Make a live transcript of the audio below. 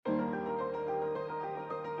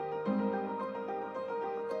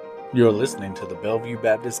You're listening to the Bellevue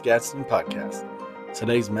Baptist Gadsden Podcast.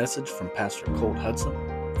 Today's message from Pastor Colt Hudson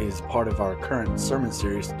is part of our current sermon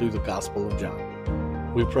series through the Gospel of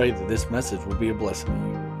John. We pray that this message will be a blessing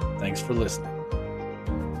to you. Thanks for listening.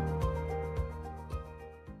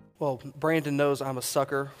 Well, Brandon knows I'm a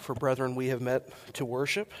sucker for brethren we have met to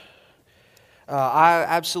worship. I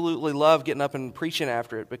absolutely love getting up and preaching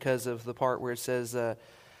after it because of the part where it says,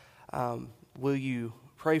 will you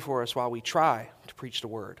pray for us while we try to preach the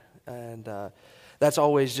word? And that's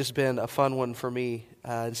always just been a fun one for me,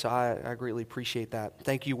 and so I greatly appreciate that.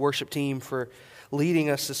 Thank you, worship team, for leading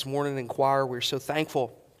us this morning in choir. We're so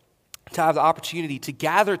thankful to have the opportunity to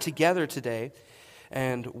gather together today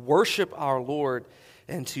and worship our Lord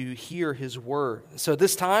and to hear His Word. So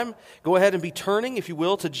this time, go ahead and be turning, if you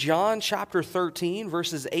will, to John chapter 13,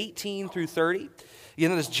 verses 18 through 30.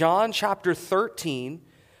 Again, that is John chapter 13,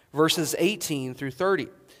 verses 18 through 30.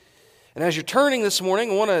 And as you're turning this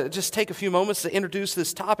morning, I want to just take a few moments to introduce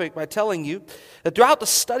this topic by telling you that throughout the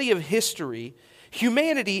study of history,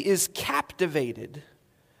 humanity is captivated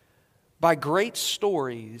by great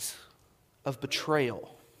stories of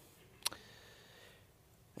betrayal.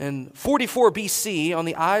 In 44 BC, on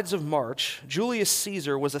the Ides of March, Julius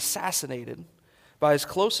Caesar was assassinated by his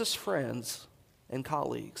closest friends and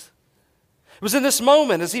colleagues. It was in this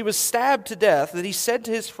moment, as he was stabbed to death, that he said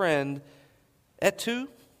to his friend, "Et tu,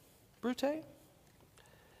 Brute?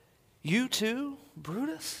 You too,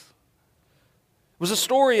 Brutus?" It was a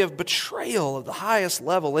story of betrayal of the highest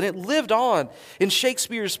level, and it lived on in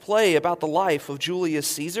Shakespeare's play about the life of Julius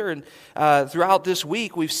Caesar. And throughout this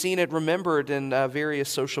week, we've seen it remembered in various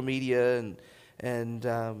social media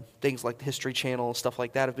and things like the History Channel and stuff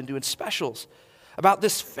like that have been doing specials about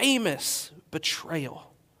this famous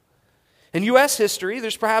betrayal. In U.S. history,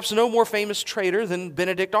 there's perhaps no more famous traitor than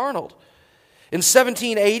Benedict Arnold. In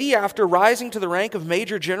 1780, after rising to the rank of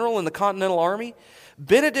Major General in the Continental Army,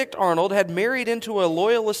 Benedict Arnold had married into a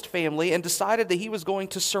loyalist family and decided that he was going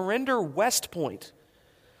to surrender West Point,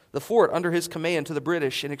 the fort under his command, to the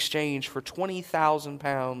British in exchange for 20,000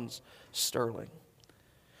 pounds sterling.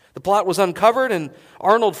 The plot was uncovered, and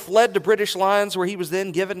Arnold fled to British lines, where he was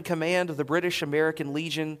then given command of the British American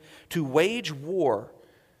Legion to wage war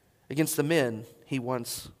against the men he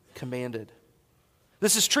once commanded.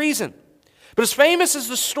 This is treason. But as famous as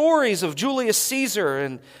the stories of Julius Caesar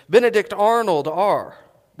and Benedict Arnold are,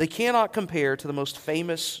 they cannot compare to the most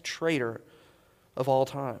famous traitor of all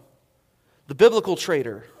time, the biblical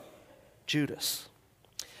traitor, Judas.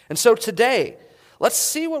 And so today, let's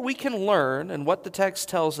see what we can learn and what the text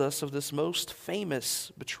tells us of this most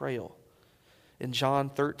famous betrayal in John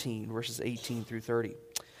 13, verses 18 through 30.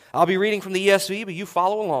 I'll be reading from the ESV, but you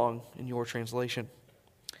follow along in your translation.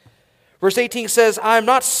 Verse 18 says, "I am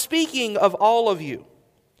not speaking of all of you.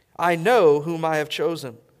 I know whom I have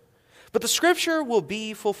chosen. But the scripture will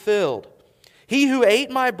be fulfilled. He who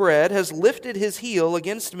ate my bread has lifted his heel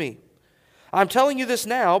against me. I'm telling you this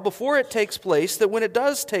now before it takes place, that when it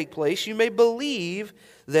does take place, you may believe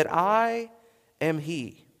that I am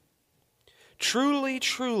he. Truly,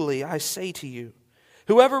 truly, I say to you,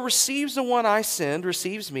 whoever receives the one I send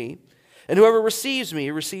receives me, and whoever receives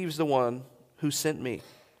me receives the one who sent me."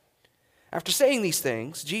 After saying these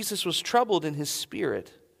things, Jesus was troubled in his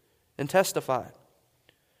spirit and testified,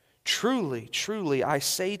 "Truly, truly, I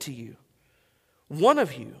say to you, one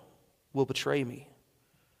of you will betray me."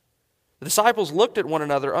 The disciples looked at one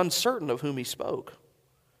another, uncertain of whom he spoke.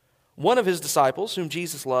 One of his disciples, whom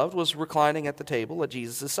Jesus loved, was reclining at the table at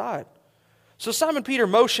Jesus' side. So Simon Peter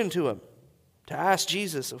motioned to him to ask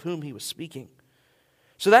Jesus of whom he was speaking.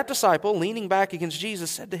 So that disciple, leaning back against Jesus,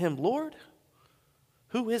 said to him, "Lord,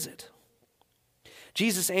 who is it?"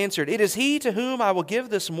 Jesus answered, "It is he to whom I will give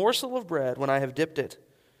this morsel of bread when I have dipped it."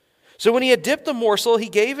 So when he had dipped the morsel, he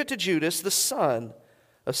gave it to Judas, the son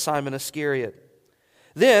of Simon Iscariot.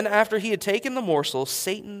 Then, after he had taken the morsel,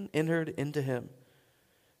 Satan entered into him.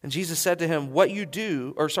 And Jesus said to him, what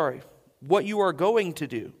you are going to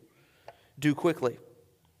do, do quickly."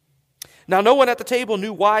 Now no one at the table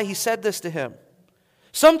knew why he said this to him.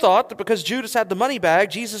 Some thought that because Judas had the money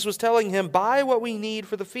bag, Jesus was telling him, "Buy what we need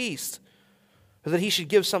for the feast," or that he should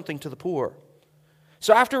give something to the poor.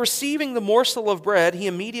 So after receiving the morsel of bread, he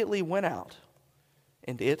immediately went out,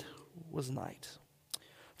 and it was night.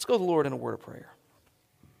 Let's go to the Lord in a word of prayer.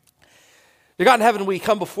 Dear God in heaven, we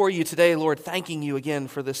come before you today, Lord, thanking you again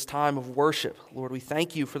for this time of worship. Lord, we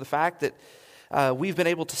thank you for the fact that we've been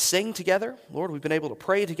able to sing together. Lord, we've been able to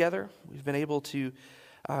pray together. We've been able to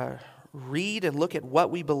read and look at what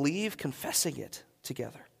we believe, confessing it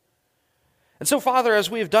together. And so, Father, as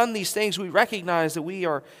we have done these things, we recognize that we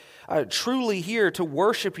are truly here to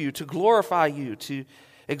worship you, to glorify you, to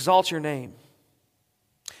exalt your name.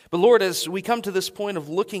 But Lord, as we come to this point of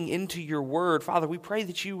looking into your word, Father, we pray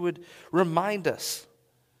that you would remind us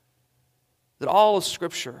that all of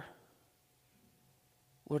Scripture,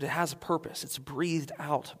 Lord, it has a purpose. It's breathed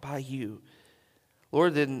out by you.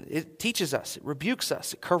 Lord, then it teaches us, it rebukes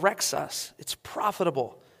us, it corrects us. It's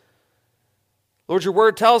profitable. Lord, your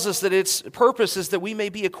word tells us that its purpose is that we may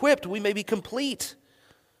be equipped, we may be complete.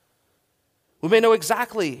 We may know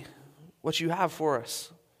exactly what you have for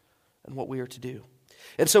us and what we are to do.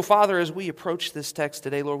 And so, Father, as we approach this text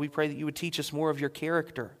today, Lord, we pray that you would teach us more of your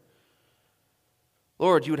character.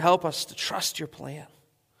 Lord, you would help us to trust your plan.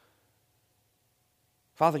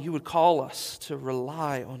 Father, you would call us to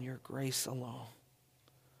rely on your grace alone.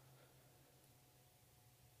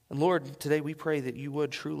 And Lord, today we pray that you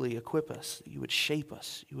would truly equip us, that you would shape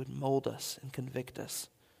us, you would mold us and convict us,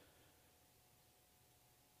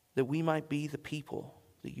 that we might be the people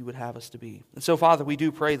that you would have us to be. And so, Father, we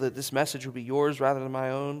do pray that this message would be yours rather than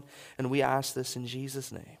my own, and we ask this in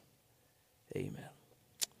Jesus' name. Amen.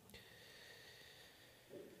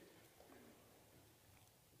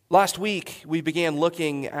 Last week, we began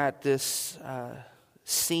looking at this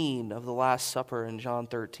scene of the Last Supper in John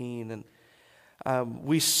 13, and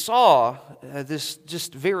we saw this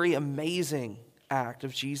just very amazing act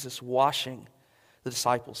of Jesus washing the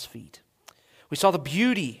disciples' feet. We saw the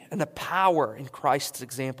beauty and the power in Christ's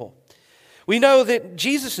example. We know that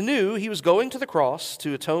Jesus knew he was going to the cross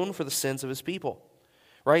to atone for the sins of his people.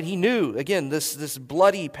 Right? He knew, again, this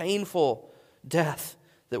bloody, painful death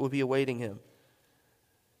that would be awaiting him.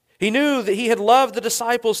 He knew that he had loved the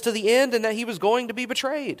disciples to the end and that he was going to be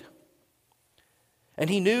betrayed. And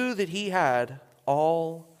he knew that he had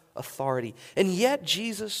all authority. And yet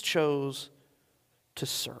Jesus chose to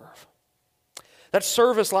serve. That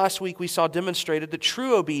service last week we saw demonstrated that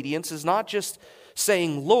true obedience is not just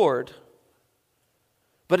saying Lord,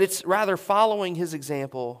 but it's rather following his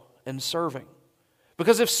example and serving.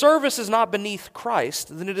 Because if service is not beneath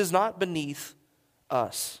Christ, then it is not beneath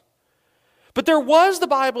us. But there was, the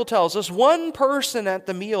Bible tells us, one person at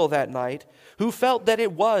the meal that night who felt that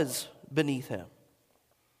it was beneath him.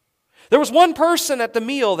 There was one person at the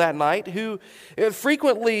meal that night who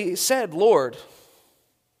frequently said, Lord,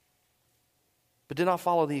 but did not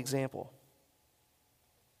follow the example.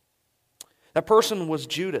 That person was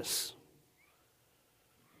Judas,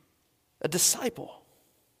 a disciple,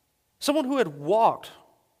 someone who had walked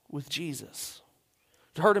with Jesus,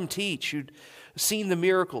 who'd heard him teach, who'd seen the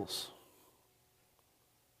miracles.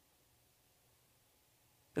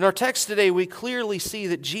 In our text today, we clearly see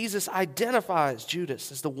that Jesus identifies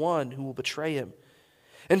Judas as the one who will betray him.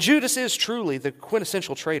 And Judas is truly the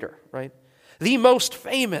quintessential traitor, right? The most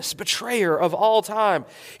famous betrayer of all time.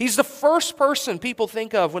 He's the first person people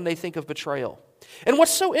think of when they think of betrayal. And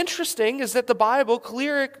what's so interesting is that the Bible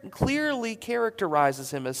clearly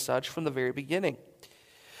characterizes him as such from the very beginning.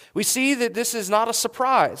 We see that this is not a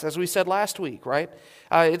surprise, as we said last week, right?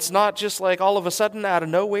 It's not just like all of a sudden out of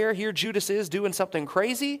nowhere, here Judas is doing something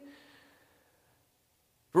crazy.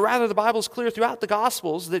 But rather, the Bible's clear throughout the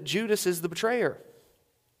Gospels that Judas is the betrayer.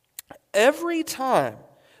 Every time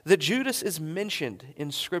that Judas is mentioned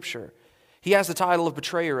in Scripture, he has the title of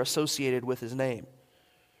betrayer associated with his name.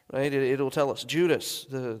 Right? It'll tell us, Judas,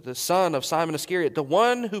 the son of Simon Iscariot, the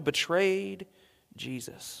one who betrayed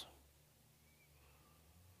Jesus.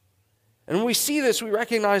 And when we see this, we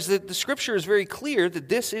recognize that the Scripture is very clear that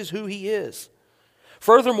this is who he is.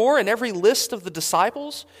 Furthermore, in every list of the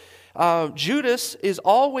disciples, Judas is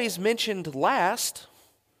always mentioned last,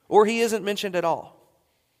 or he isn't mentioned at all.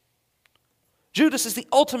 Judas is the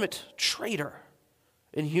ultimate traitor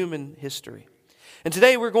in human history. And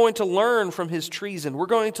today we're going to learn from his treason. We're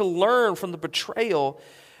going to learn from the betrayal.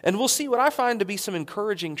 And we'll see what I find to be some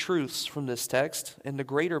encouraging truths from this text and the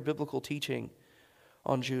greater biblical teaching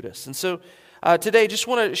on Judas. And so today I just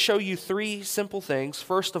want to show you three simple things.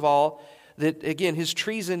 First of all, that again, his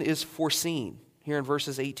treason is foreseen here in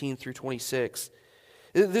verses 18 through 26.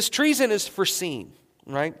 This treason is foreseen,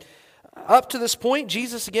 right? Up to this point,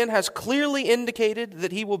 Jesus again has clearly indicated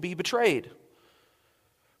that he will be betrayed.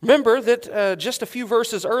 Remember that just a few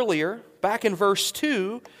verses earlier, back in verse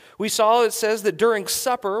 2, we saw it says that during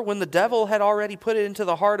supper, when the devil had already put it into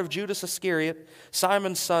the heart of Judas Iscariot,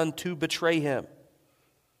 Simon's son, to betray him.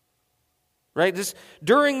 Right?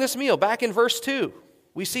 During this meal, back in verse 2,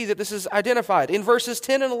 we see that this is identified. In verses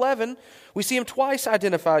 10 and 11, we see him twice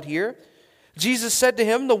identified here. Jesus said to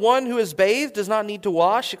him, the one who is bathed does not need to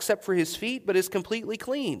wash except for his feet, but is completely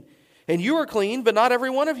clean. And you are clean, but not every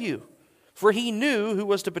one of you. For he knew who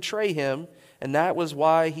was to betray him, and that was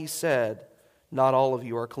why he said, not all of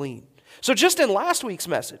you are clean. So just in last week's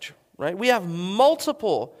message, right? We have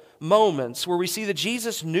multiple moments where we see that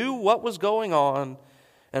Jesus knew what was going on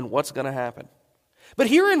and what's going to happen. But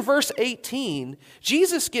here in verse 18,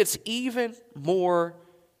 Jesus gets even more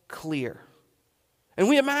clear. And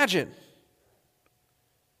we imagine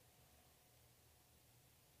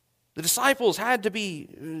the disciples had to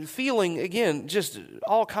be feeling, again, just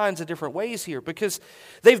all kinds of different ways here because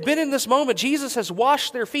they've been in this moment. Jesus has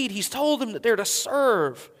washed their feet. He's told them that they're to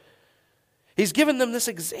serve. He's given them this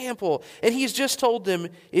example, and he's just told them,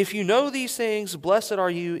 if you know these things, blessed are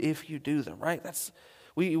you if you do them, right?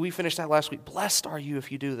 We finished that last week. Blessed are you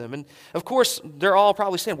if you do them. And of course, they're all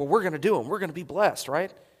probably saying, well, we're going to do them. We're going to be blessed,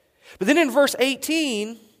 right? But then in verse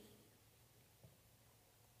 18,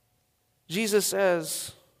 Jesus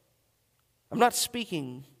says, I'm not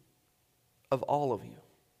speaking of all of you.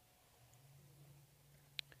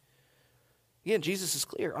 Again, Jesus is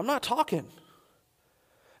clear. I'm not talking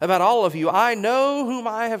about all of you. I know whom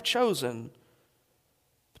I have chosen,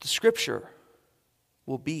 but the scripture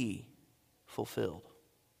will be fulfilled.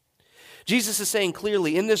 Jesus is saying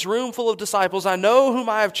clearly, in this room full of disciples, I know whom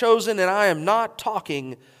I have chosen, and I am not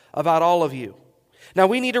talking about all of you. Now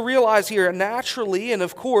we need to realize here, naturally, and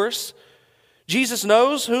of course, Jesus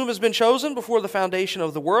knows whom has been chosen before the foundation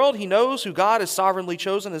of the world. He knows who God has sovereignly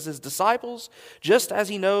chosen as his disciples, just as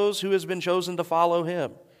he knows who has been chosen to follow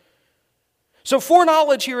him. So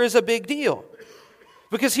foreknowledge here is a big deal.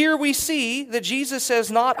 Because here we see that Jesus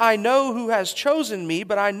says, not I know who has chosen me,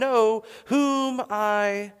 but I know whom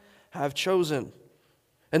I have chosen.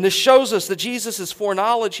 And this shows us that Jesus'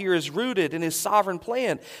 foreknowledge here is rooted in his sovereign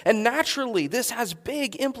plan. And naturally, this has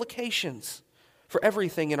big implications for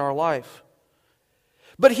everything in our life.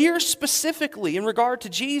 But here specifically, in regard to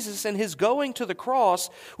Jesus and his going to the cross,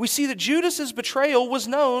 we see that Judas' betrayal was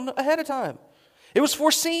known ahead of time. It was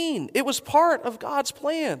foreseen. It was part of God's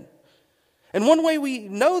plan. And one way we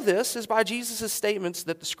know this is by Jesus' statements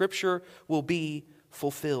that the scripture will be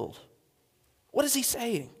fulfilled. What is he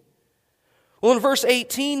saying? Well, in verse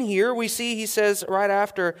 18 here, we see he says right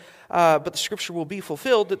after, but the scripture will be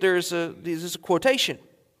fulfilled, that there's a quotation.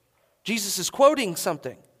 Jesus is quoting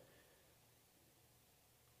something.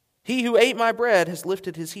 He who ate my bread has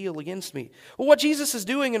lifted his heel against me. Well, what Jesus is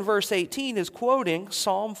doing in verse 18 is quoting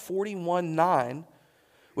Psalm 41:9,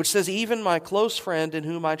 which says, even my close friend in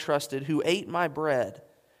whom I trusted, who ate my bread,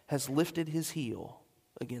 has lifted his heel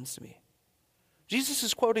against me. Jesus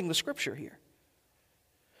is quoting the scripture here.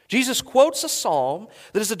 Jesus quotes a psalm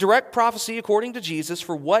that is a direct prophecy, according to Jesus,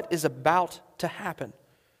 for what is about to happen.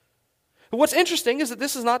 But what's interesting is that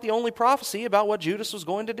this is not the only prophecy about what Judas was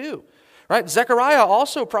going to do. Right? Zechariah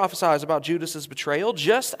also prophesies about Judas' betrayal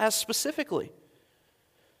just as specifically.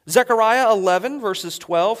 Zechariah 11, verses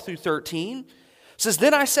 12 through 13 says,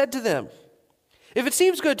 then I said to them, if it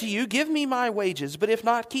seems good to you, give me my wages, but if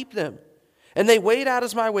not, keep them. And they weighed out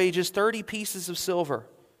as my wages 30 pieces of silver.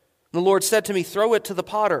 The Lord said to me, throw it to the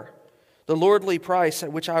potter, the lordly price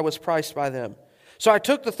at which I was priced by them. So I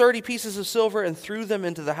took the 30 pieces of silver and threw them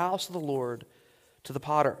into the house of the Lord to the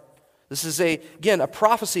potter. This is, again, a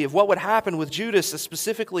prophecy of what would happen with Judas,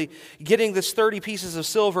 specifically getting this 30 pieces of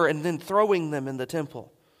silver and then throwing them in the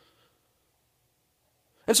temple.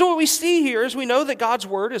 And so what we see here is we know that God's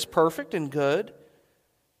word is perfect and good.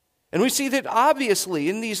 And we see that obviously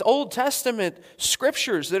in these Old Testament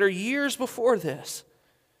scriptures that are years before this,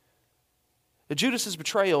 that Judas'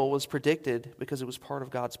 betrayal was predicted because it was part of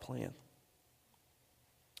God's plan.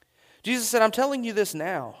 Jesus said, I'm telling you this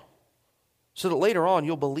now, so that later on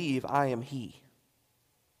you'll believe I am He.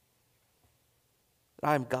 That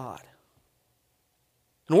I am God.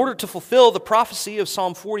 In order to fulfill the prophecy of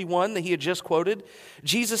Psalm 41 that he had just quoted,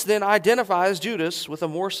 Jesus then identifies Judas with a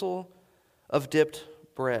morsel of dipped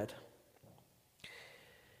bread.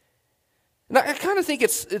 And I kind of think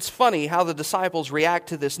it's funny how the disciples react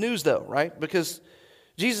to this news though, right? Because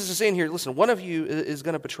Jesus is saying here, listen, one of you is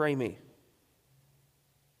going to betray me.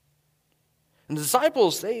 And the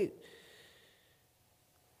disciples, they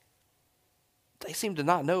seem to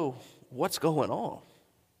not know what's going on.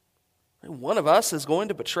 One of us is going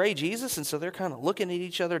to betray Jesus, and so they're kind of looking at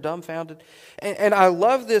each other dumbfounded. And I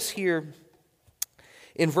love this here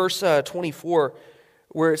in verse 24,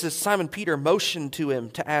 where it says Simon Peter motioned to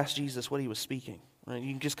him to ask Jesus what he was speaking. Right?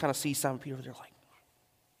 You can just kind of see Simon Peter there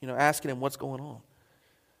like, asking him what's going on.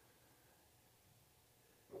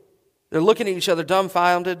 They're looking at each other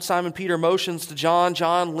dumbfounded. Simon Peter motions to John.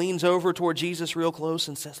 John leans over toward Jesus real close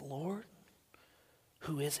and says, Lord,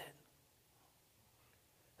 who is it?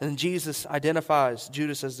 And then Jesus identifies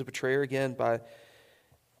Judas as the betrayer again by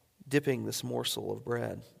dipping this morsel of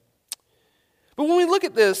bread. But when we look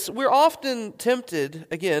at this, we're often tempted,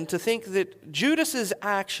 again, to think that Judas's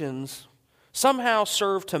actions somehow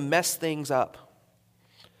serve to mess things up.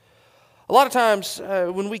 A lot of times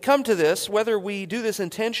when we come to this, whether we do this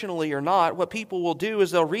intentionally or not, what people will do is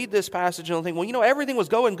they'll read this passage and they'll think, well, everything was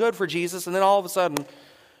going good for Jesus, and then all of a sudden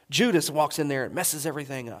Judas walks in there and messes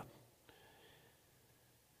everything up.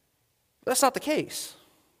 That's not the case.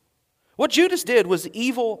 What Judas did was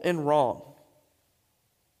evil and wrong.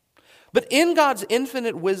 But in God's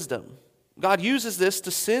infinite wisdom, God uses this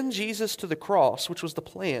to send Jesus to the cross, which was the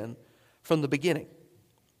plan from the beginning.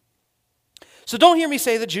 So don't hear me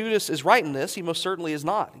say that Judas is right in this. He most certainly is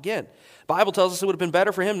not. Again, the Bible tells us it would have been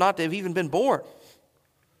better for him not to have even been born.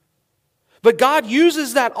 But God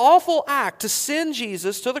uses that awful act to send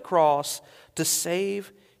Jesus to the cross to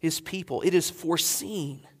save his people. It is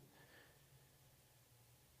foreseen.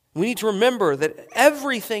 We need to remember that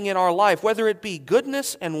everything in our life, whether it be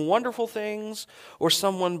goodness and wonderful things or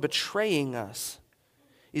someone betraying us,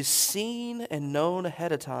 is seen and known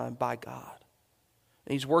ahead of time by God.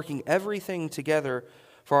 And he's working everything together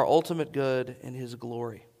for our ultimate good and his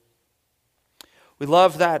glory. We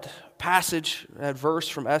love that passage, that verse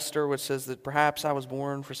from Esther, which says that perhaps I was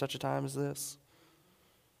born for such a time as this.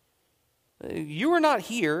 You are not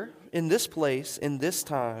here in this place, in this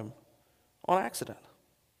time, on accident.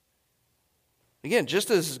 Again, just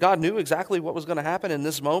as God knew exactly what was going to happen in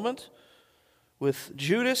this moment with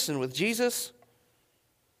Judas and with Jesus,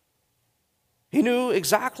 he knew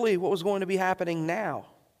exactly what was going to be happening now.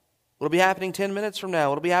 What'll be happening 10 minutes from now?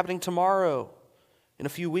 What'll be happening tomorrow, in a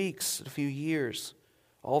few weeks, in a few years,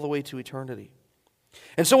 all the way to eternity.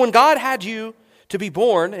 And so when God had you to be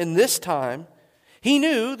born in this time, he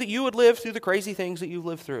knew that you would live through the crazy things that you've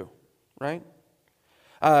lived through, right?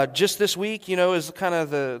 Just this week, is kind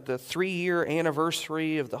of the 3-year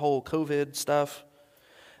anniversary of the whole COVID stuff.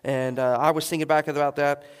 And I was thinking back about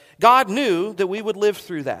that. God knew that we would live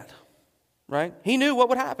through that, right? He knew what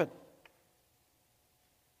would happen.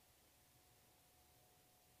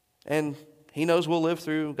 And he knows we'll live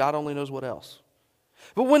through, God only knows what else.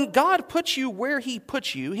 But when God put you where he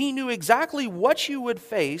put you, he knew exactly what you would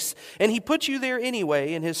face, and he put you there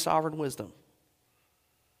anyway in his sovereign wisdom.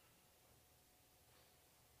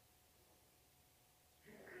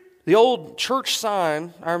 The old church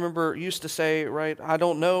sign, I remember, used to say, right, I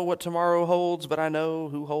don't know what tomorrow holds, but I know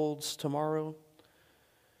who holds tomorrow.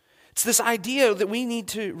 It's this idea that we need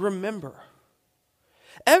to remember.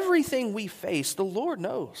 Everything we face, the Lord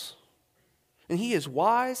knows. And he is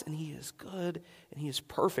wise, and he is good, and he is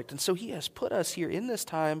perfect. And so he has put us here in this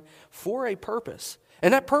time for a purpose.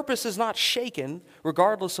 And that purpose is not shaken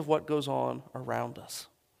regardless of what goes on around us.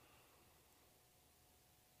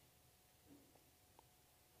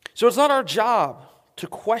 So it's not our job to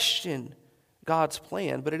question God's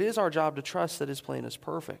plan, but it is our job to trust that his plan is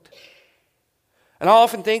perfect. And I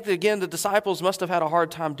often think that, again, the disciples must have had a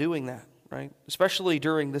hard time doing that, right? Especially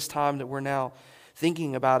during this time that we're now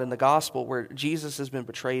thinking about in the gospel, where Jesus has been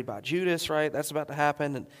betrayed by Judas, right? That's about to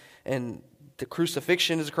happen, and the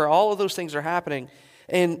crucifixion is occurring. All of those things are happening.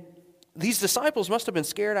 And these disciples must have been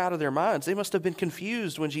scared out of their minds. They must have been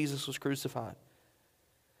confused when Jesus was crucified.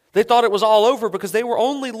 They thought it was all over because they were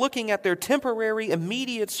only looking at their temporary,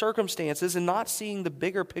 immediate circumstances and not seeing the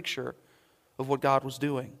bigger picture of what God was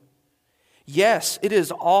doing. Yes, it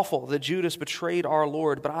is awful that Judas betrayed our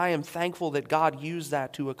Lord, but I am thankful that God used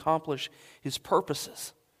that to accomplish his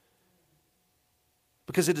purposes.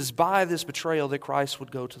 Because it is by this betrayal that Christ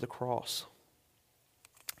would go to the cross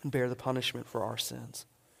and bear the punishment for our sins.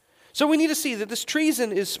 So we need to see that this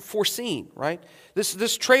treason is foreseen, right?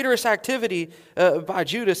 This traitorous activity by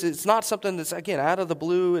Judas, it's not something that's, again, out of the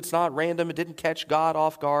blue. It's not random. It didn't catch God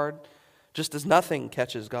off guard, just as nothing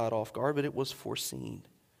catches God off guard, but it was foreseen.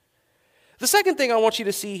 The second thing I want you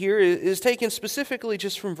to see here is taken specifically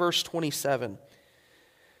just from verse 27.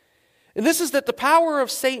 And this is that the power of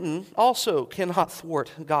Satan also cannot thwart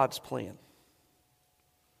God's plan.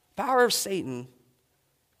 The power of Satan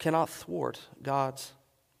cannot thwart God's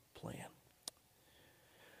plan.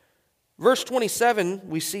 Verse 27,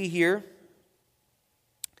 we see here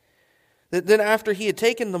that then after he had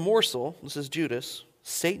taken the morsel, this is Judas,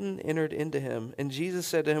 Satan entered into him, and Jesus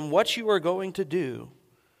said to him, "What you are going to do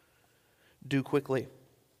quickly."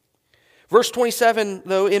 Verse 27,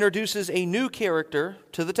 though, introduces a new character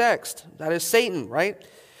to the text. That is Satan, right?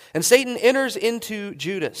 And Satan enters into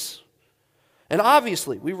Judas. And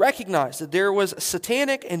obviously, we recognize that there was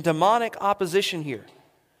satanic and demonic opposition here.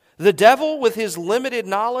 The devil, with his limited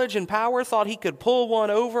knowledge and power, thought he could pull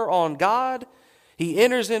one over on God. He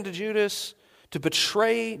enters into Judas to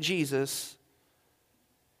betray Jesus.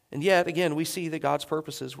 And yet, again, we see that God's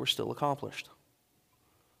purposes were still accomplished.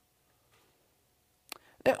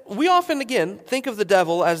 Now, we often, again, think of the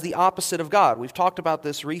devil as the opposite of God. We've talked about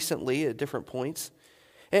this recently at different points.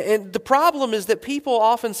 And the problem is that people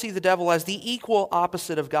often see the devil as the equal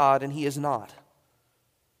opposite of God, and he is not.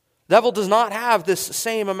 The devil does not have this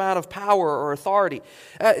same amount of power or authority.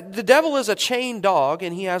 The devil is a chained dog,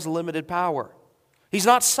 and he has limited power. He's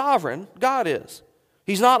not sovereign. God is.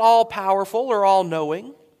 He's not all-powerful or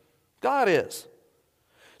all-knowing. God is.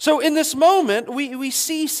 So in this moment, we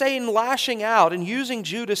see Satan lashing out and using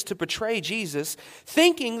Judas to betray Jesus,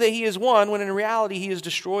 thinking that he is won, when in reality he is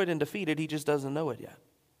destroyed and defeated. He just doesn't know it yet.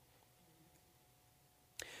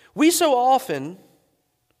 We so often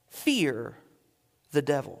fear the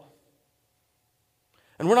devil.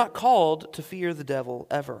 And we're not called to fear the devil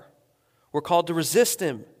ever. We're called to resist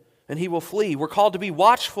him, and he will flee. We're called to be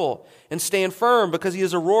watchful and stand firm, because he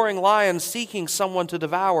is a roaring lion seeking someone to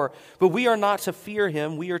devour. But we are not to fear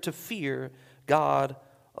him. We are to fear God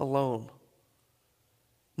alone.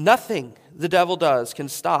 Nothing the devil does can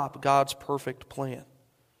stop God's perfect plan.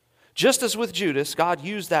 Just as with Judas, God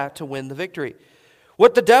used that to win the victory.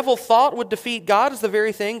 What the devil thought would defeat God is the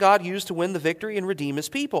very thing God used to win the victory and redeem his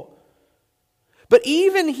people. But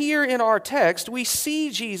even here in our text, we see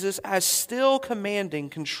Jesus as still commanding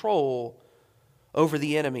control over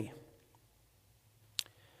the enemy.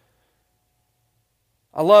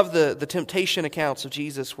 I love the temptation accounts of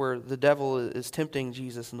Jesus where the devil is tempting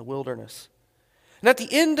Jesus in the wilderness. And at the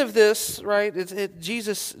end of this, right,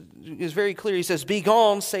 Jesus is very clear. He says, "Be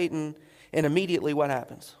gone, Satan," and immediately what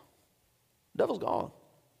happens? The devil's gone.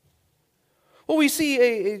 Well, we see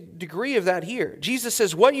a degree of that here. Jesus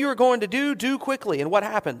says, "What you are going to do, do quickly." And what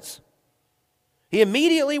happens? He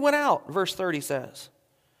immediately went out, verse 30 says.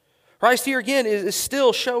 Christ here again is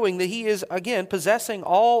still showing that he is, again, possessing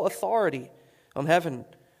all authority on heaven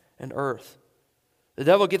and earth. The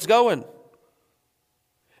devil gets going.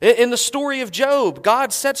 In the story of Job,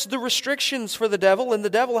 God sets the restrictions for the devil, and the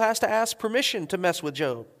devil has to ask permission to mess with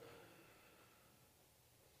Job.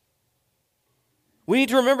 We need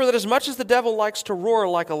to remember that as much as the devil likes to roar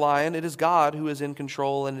like a lion, it is God who is in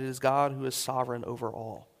control, and it is God who is sovereign over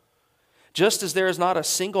all. Just as there is not a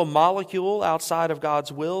single molecule outside of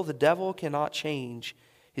God's will, the devil cannot change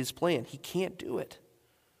his plan. He can't do it.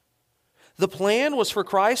 The plan was for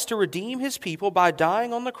Christ to redeem his people by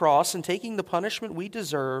dying on the cross and taking the punishment we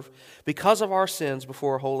deserve because of our sins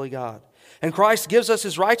before a holy God. And Christ gives us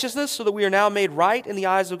his righteousness so that we are now made right in the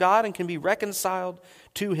eyes of God and can be reconciled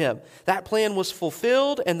to him. That plan was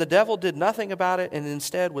fulfilled, and the devil did nothing about it and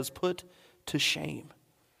instead was put to shame.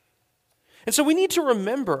 And so we need to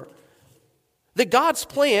remember that God's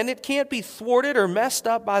plan, it can't be thwarted or messed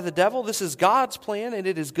up by the devil. This is God's plan, and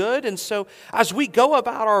it is good. And so as we go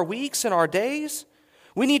about our weeks and our days,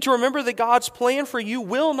 we need to remember that God's plan for you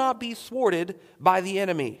will not be thwarted by the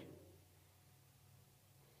enemy.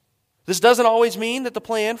 This doesn't always mean that the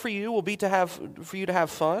plan for you will be for you to have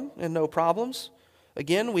fun and no problems.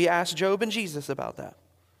 Again, we asked Job and Jesus about that.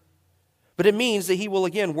 But it means that he will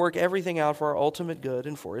again work everything out for our ultimate good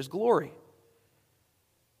and for his glory.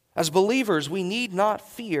 As believers, we need not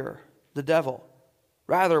fear the devil.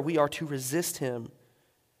 Rather, we are to resist him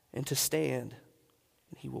and to stand,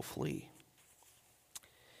 and he will flee.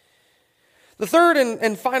 The third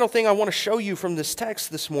and final thing I want to show you from this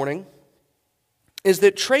text this morning is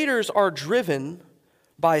that traitors are driven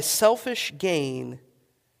by selfish gain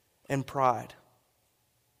and pride.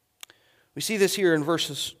 We see this here in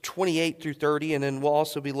verses 28 through 30, and then we'll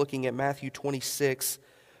also be looking at Matthew 26,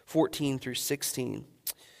 14 through 16.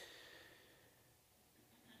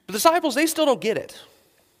 The disciples, they still don't get it.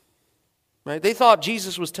 Right? They thought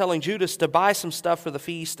Jesus was telling Judas to buy some stuff for the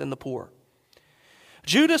feast and the poor.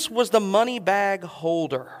 Judas was the money bag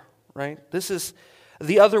holder. Right? This is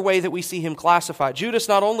the other way that we see him classified. Judas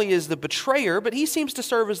not only is the betrayer, but he seems to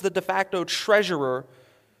serve as the de facto treasurer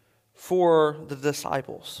for the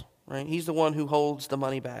disciples. Right? He's the one who holds the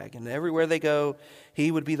money bag. And everywhere they go,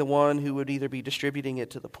 he would be the one who would either be distributing it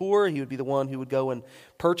to the poor, he would be the one who would go and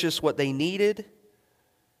purchase what they needed.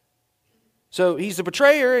 So he's the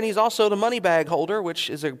betrayer, and he's also the money bag holder, which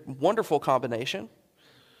is a wonderful combination.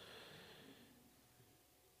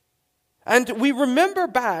 And we remember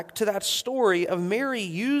back to that story of Mary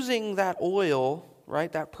using that oil,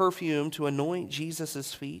 right, that perfume, to anoint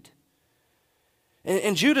Jesus' feet.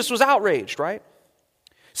 And Judas was outraged, right?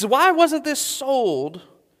 So why wasn't this sold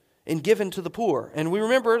and given to the poor? And we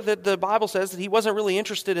remember that the Bible says that he wasn't really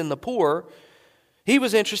interested in the poor. He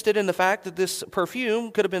was interested in the fact that this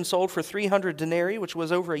perfume could have been sold for 300 denarii, which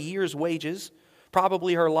was over a year's wages,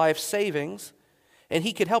 probably her life savings, and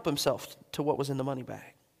he could help himself to what was in the money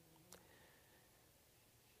bag.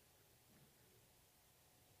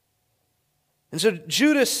 And so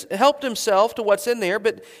Judas helped himself to what's in there,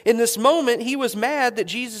 but in this moment, he was mad that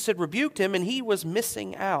Jesus had rebuked him, and he was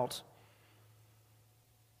missing out.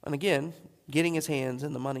 And again, getting his hands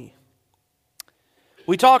in the money.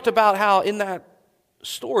 We talked about how in that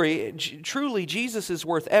story, truly Jesus is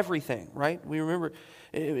worth everything, right? We remember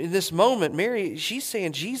in this moment, Mary, she's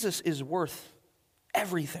saying Jesus is worth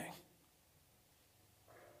everything.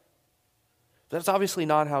 That's obviously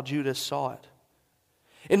not how Judas saw it.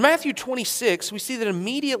 In Matthew 26, we see that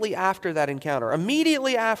immediately after that encounter,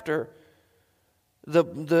 immediately after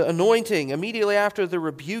the anointing, immediately after the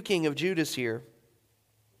rebuking of Judas here,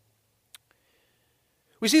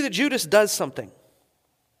 we see that Judas does something.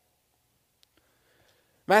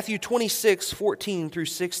 Matthew 26, 14 through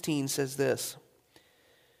 16 says this.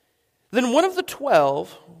 Then one of the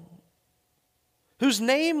 12, whose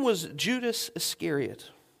name was Judas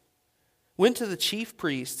Iscariot, went to the chief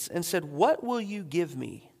priests and said, "What will you give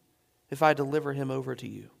me if I deliver him over to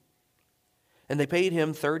you?" And they paid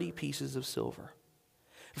him 30 pieces of silver.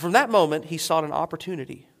 From that moment, he sought an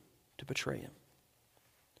opportunity to betray him.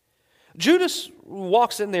 Judas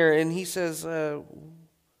walks in there and he says,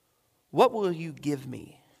 "What will you give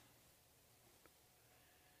me?"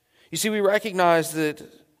 You see, we recognize that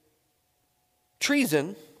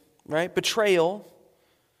treason, right, betrayal,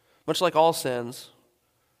 much like all sins,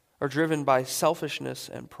 are driven by selfishness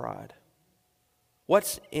and pride.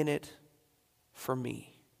 What's in it for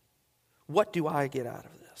me? What do I get out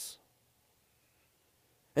of this?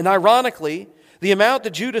 And ironically, the amount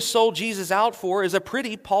that Judas sold Jesus out for is a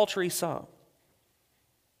pretty paltry sum.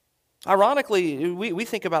 Ironically, we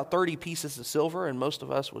think about 30 pieces of silver, and most of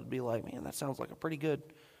us would be like, man, that sounds like a pretty good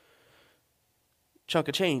chunk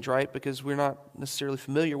of change, right? Because we're not necessarily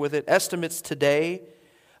familiar with it. Estimates today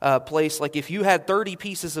place, like if you had 30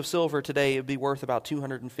 pieces of silver today, it would be worth about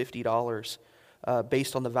 $250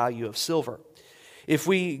 based on the value of silver. If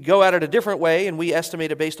we go at it a different way and we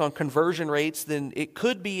estimate it based on conversion rates, then it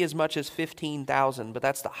could be as much as $15,000, but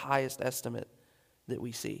that's the highest estimate that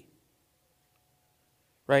we see.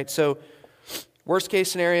 Right? So, worst case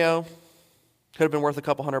scenario, could have been worth a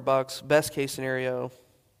couple $100. Best case scenario, a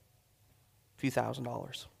few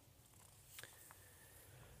 $1,000s.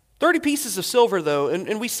 30 pieces of silver, though,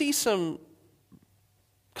 and we see some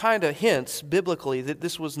kind of hints biblically that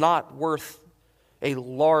this was not worth a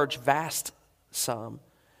large, vast sum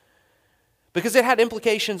because it had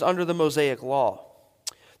implications under the Mosaic law.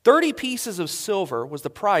 30 pieces of silver was the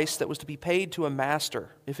price that was to be paid to a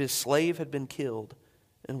master if his slave had been killed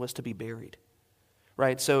and was to be buried.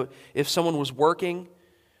 Right? So if someone was working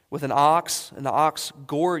with an ox, and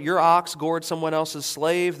your ox gored someone else's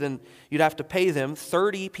slave, then you'd have to pay them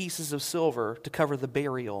 30 pieces of silver to cover the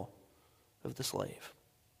burial of the slave.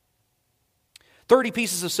 30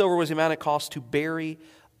 pieces of silver was the amount it cost to bury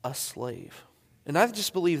a slave. And I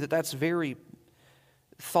just believe that that's very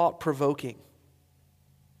thought-provoking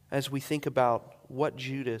as we think about what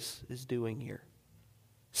Judas is doing here.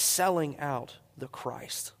 Selling out the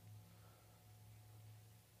Christ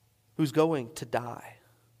who's going to die.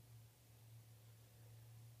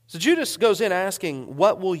 So Judas goes in asking,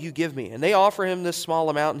 "What will you give me?" And they offer him this small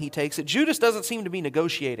amount and he takes it. Judas doesn't seem to be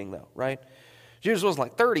negotiating though, right? Judas was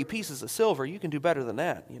like, 30 pieces of silver, you can do better than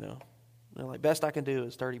that, you know. They're like, best I can do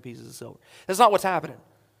is 30 pieces of silver. That's not what's happening.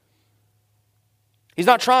 He's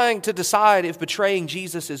not trying to decide if betraying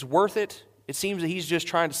Jesus is worth it. It seems that he's just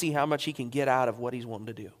trying to see how much he can get out of what he's wanting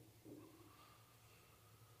to do.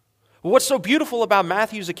 What's so beautiful about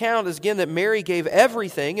Matthew's account is, again, that Mary gave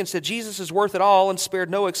everything and said Jesus is worth it all and spared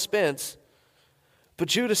no expense. But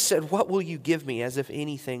Judas said, "What will you give me?" as if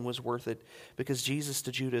anything was worth it, because Jesus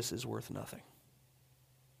to Judas is worth nothing.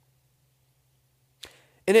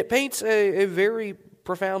 And it paints a very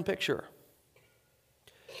profound picture.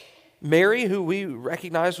 Mary, who we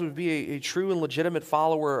recognize would be a true and legitimate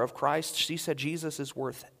follower of Christ, she said Jesus is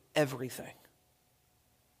worth everything.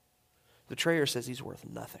 The traitor says he's worth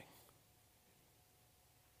nothing.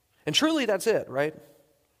 And truly that's it, right?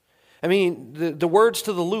 I mean, the words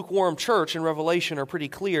to the lukewarm church in Revelation are pretty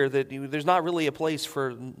clear that there's not really a place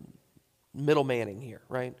for middlemaning here,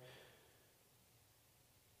 right?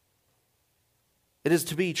 It is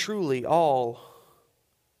to be truly all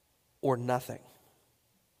or nothing.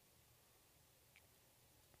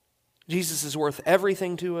 Jesus is worth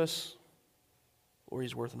everything to us, or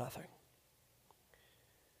he's worth nothing.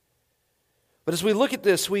 But as we look at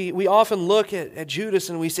this, we often look at Judas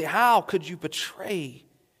and we say, how could you betray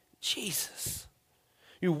Jesus?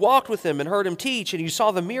 You walked with him and heard him teach and you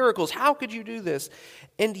saw the miracles. How could you do this?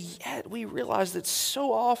 And yet we realize that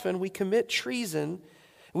so often we commit treason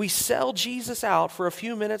We sell Jesus out for a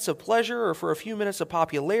few minutes of pleasure or for a few minutes of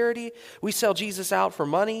popularity. We sell Jesus out for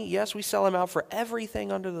money. Yes, we sell him out for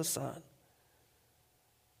everything under the sun.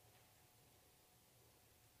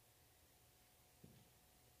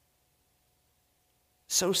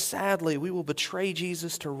 So sadly, we will betray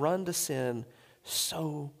Jesus to run to sin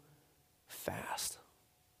so fast.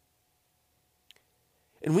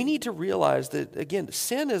 And we need to realize that, again,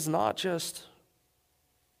 sin is not just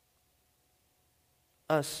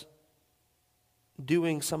us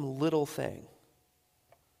doing some little thing.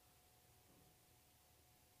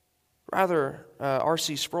 Rather,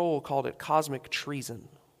 R.C. Sproul called it cosmic treason.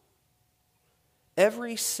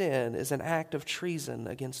 Every sin is an act of treason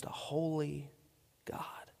against a holy God.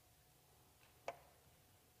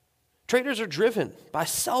 Traitors are driven by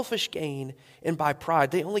selfish gain and by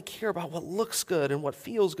pride. They only care about what looks good and what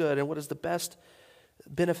feels good and what is the best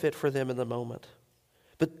benefit for them in the moment.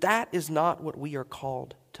 But that is not what we are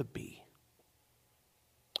called to be.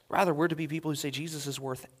 Rather, we're to be people who say Jesus is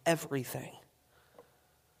worth everything.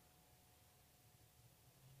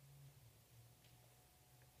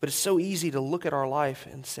 But it's so easy to look at our life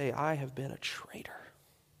and say, I have been a traitor.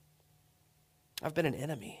 I've been an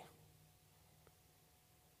enemy.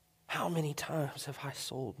 How many times have I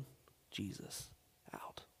sold Jesus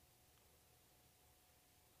out?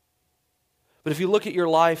 But if you look at your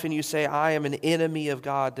life and you say, I am an enemy of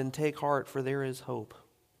God, then take heart, for there is hope.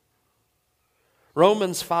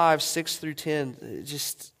 Romans 5, 6 through 10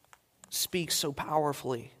 just speaks so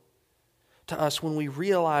powerfully to us when we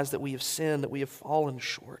realize that we have sinned, that we have fallen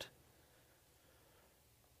short.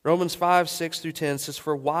 Romans 5, 6 through 10 says,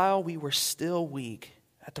 for while we were still weak,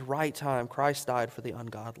 at the right time, Christ died for the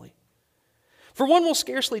ungodly. For one will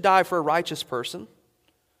scarcely die for a righteous person,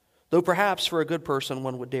 though perhaps for a good person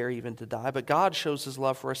one would dare even to die. But God shows his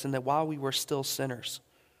love for us in that while we were still sinners,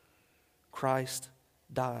 Christ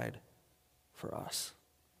died for us.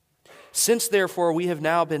 Since therefore we have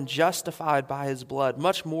now been justified by his blood,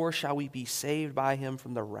 much more shall we be saved by him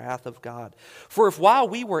from the wrath of God. For if while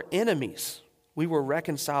we were enemies, we were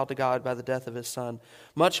reconciled to God by the death of his Son,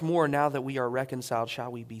 much more now that we are reconciled shall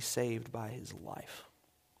we be saved by his life.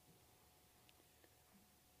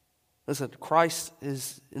 Listen, Christ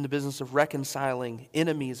is in the business of reconciling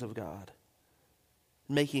enemies of God,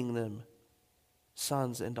 making them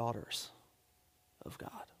sons and daughters of God.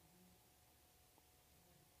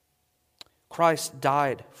 Christ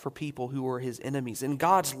died for people who were his enemies, and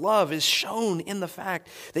God's love is shown in the fact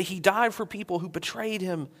that he died for people who betrayed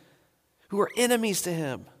him, who were enemies to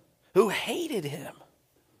him, who hated him.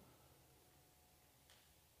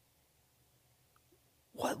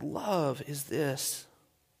 What love is this?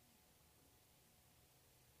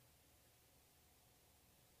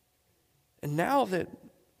 And now that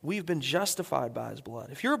we've been justified by his blood,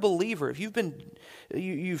 if you're a believer, if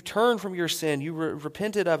you've turned from your sin, you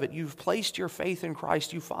repented of it, you've placed your faith in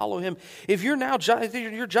Christ, you follow him, if you're now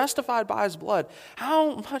you're justified by his blood,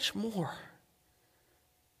 how much more,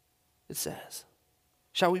 it says,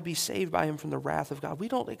 shall we be saved by him from the wrath of God? We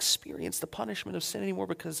don't experience the punishment of sin anymore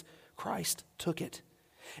because Christ took it.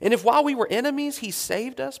 And if while we were enemies, he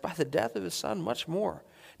saved us by the death of his Son, much more,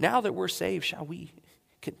 now that we're saved, shall we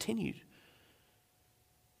continue?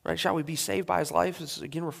 Right? Shall we be saved by his life? Is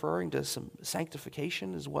again referring to some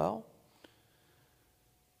sanctification as well.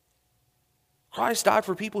 Christ died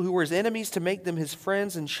for people who were his enemies to make them his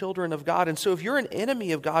friends and children of God. And so if you're an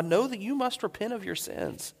enemy of God, know that you must repent of your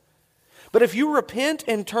sins. But if you repent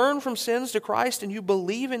and turn from sins to Christ and you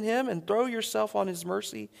believe in him and throw yourself on his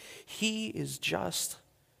mercy, he is just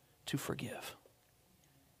to forgive.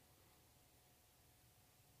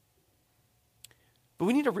 But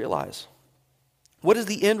we need to realize, what is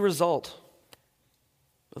the end result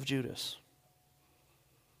of Judas?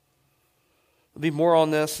 There'll be more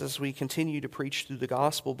on this as we continue to preach through the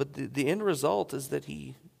gospel, but the end result is that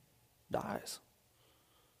he dies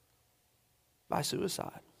by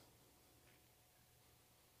suicide.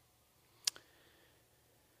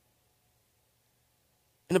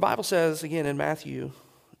 And the Bible says, again in Matthew,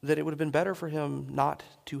 that it would have been better for him not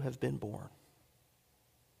to have been born.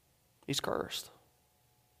 He's cursed.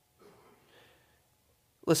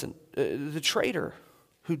 Listen, the traitor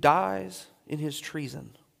who dies in his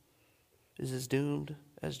treason is as doomed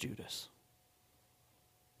as Judas.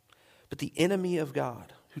 But the enemy of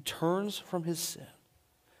God who turns from his sin,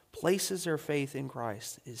 places their faith in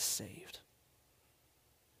Christ, is saved.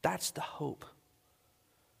 That's the hope.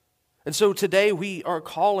 And so today we are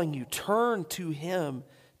calling you, turn to him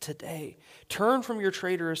today. Turn from your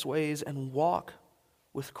traitorous ways and walk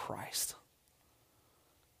with Christ.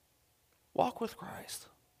 Walk with Christ.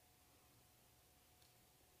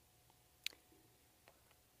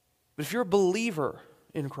 But if you're a believer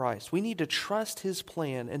in Christ, we need to trust his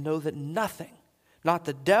plan and know that nothing, not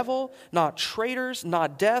the devil, not traitors,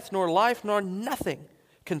 not death, nor life, nor nothing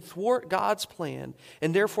can thwart God's plan.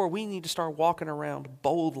 And therefore, we need to start walking around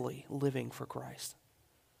boldly living for Christ.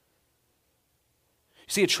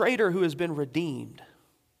 See, a traitor who has been redeemed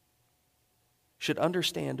should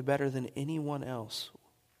understand better than anyone else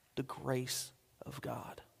the grace of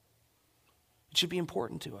God. It should be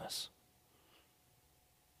important to us.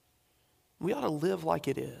 We ought to live like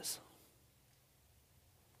it is.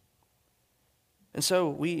 And so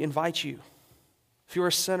we invite you, if you're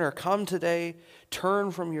a sinner, come today, turn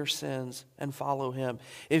from your sins and follow him.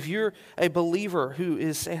 If you're a believer who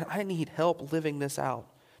is saying, I need help living this out,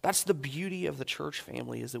 that's the beauty of the church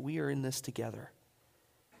family, is that we are in this together.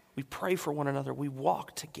 We pray for one another. We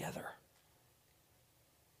walk together.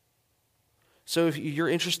 So if you're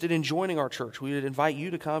interested in joining our church, we would invite you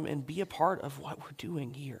to come and be a part of what we're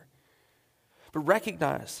doing here. But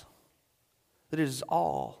recognize that it is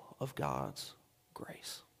all of God's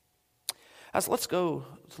grace. Let's go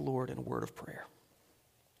to the Lord in a word of prayer.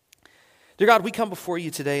 Dear God, we come before you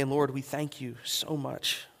today, and Lord, we thank you so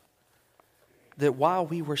much that while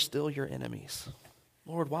we were still your enemies,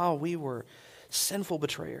 Lord, while we were sinful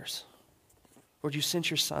betrayers, Lord, you sent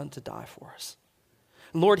your Son to die for us.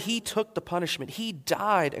 And Lord, he took the punishment. He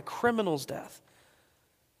died a criminal's death.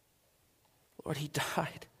 Lord, he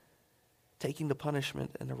died taking the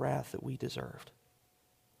punishment and the wrath that we deserved.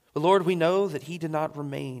 But Lord, we know that he did not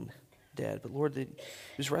remain dead, but Lord, that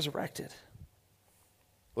he was resurrected.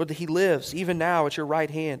 Lord, that he lives even now at your right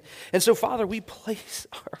hand. And so, Father, we place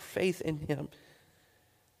our faith in him.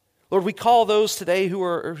 Lord, we call those today who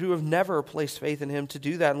have never placed faith in him to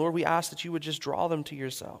do that. And Lord, we ask that you would just draw them to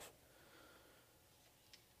yourself.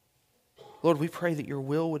 Lord, we pray that your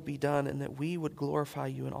will would be done and that we would glorify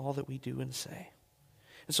you in all that we do and say.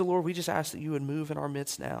 And so, Lord, we just ask that you would move in our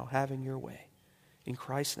midst now, having your way. In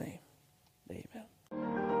Christ's name,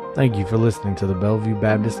 amen. Thank you for listening to the Bellevue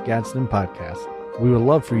Baptist Gadsden podcast. We would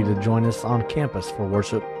love for you to join us on campus for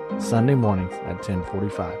worship Sunday mornings at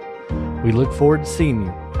 10:45. We look forward to seeing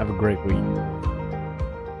you. Have a great week.